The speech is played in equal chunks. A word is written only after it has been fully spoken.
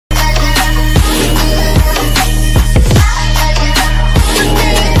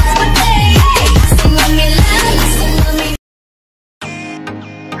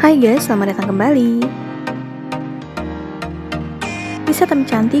Hai guys, selamat datang kembali. Lisa tampil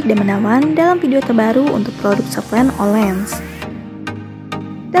cantik dan menawan dalam video terbaru untuk produk supplement olens.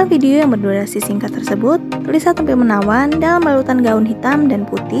 Dalam video yang berdurasi singkat tersebut, Lisa tampil menawan dalam balutan gaun hitam dan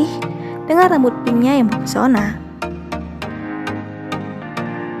putih dengan rambut pinknya yang mempesona.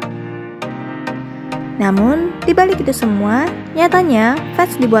 Namun, di balik itu semua, nyatanya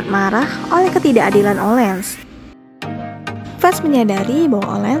fans dibuat marah oleh ketidakadilan olens. Fans menyadari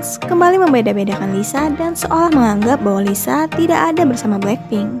bahwa olens kembali membeda-bedakan Lisa dan seolah menganggap bahwa Lisa tidak ada bersama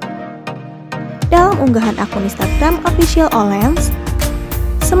Blackpink. Dalam unggahan akun Instagram official olens,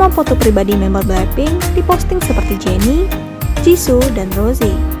 semua foto pribadi member Blackpink diposting seperti Jennie, Jisoo, dan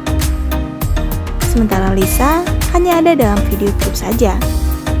Rosie. Sementara Lisa hanya ada dalam video klip saja.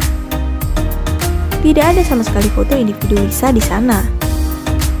 Tidak ada sama sekali foto individu Lisa di sana.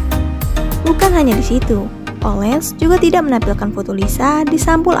 Bukan hanya di situ, olens juga tidak menampilkan foto Lisa di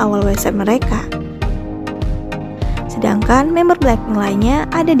sampul awal website mereka. Sedangkan member Blackpink lainnya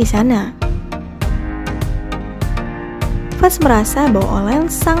ada di sana. Fans merasa bahwa olens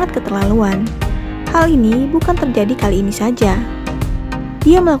sangat keterlaluan. Hal ini bukan terjadi kali ini saja.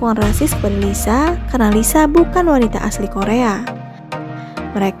 Dia melakukan rasis kepada Lisa karena Lisa bukan wanita asli Korea.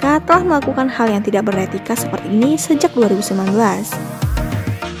 Mereka telah melakukan hal yang tidak beretika seperti ini sejak 2019.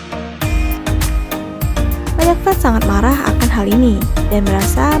 Banyak fans sangat marah akan hal ini dan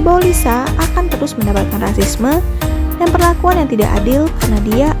merasa bahwa Lisa akan terus mendapatkan rasisme dan perlakuan yang tidak adil karena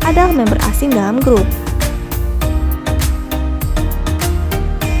dia adalah member asing dalam grup.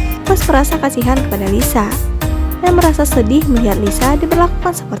 Fans merasa kasihan kepada Lisa dan merasa sedih melihat Lisa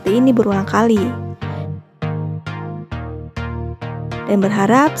diperlakukan seperti ini berulang kali. Dan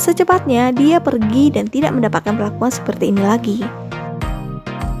berharap secepatnya dia pergi dan tidak mendapatkan perlakuan seperti ini lagi.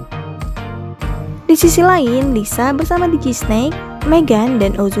 Di sisi lain, Lisa bersama DJ Snake, Megan,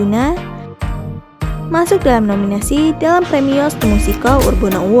 dan Ozuna masuk dalam nominasi dalam Premios The Musical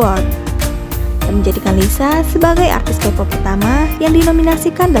Urban Award dan menjadikan Lisa sebagai artis K-pop pertama yang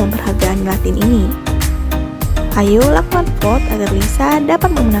dinominasikan dalam penghargaan Latin ini. Ayo lakukan vote agar Lisa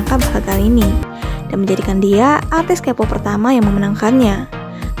dapat memenangkan penghargaan ini dan menjadikan dia artis K-pop pertama yang memenangkannya.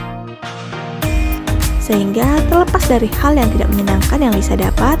 Sehingga terlepas dari hal yang tidak menyenangkan yang Lisa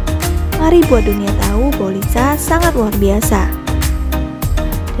dapat, mari buat dunia tahu bahwa Lisa sangat luar biasa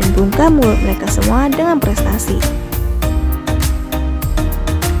dan bungkam mulut mereka semua dengan prestasi.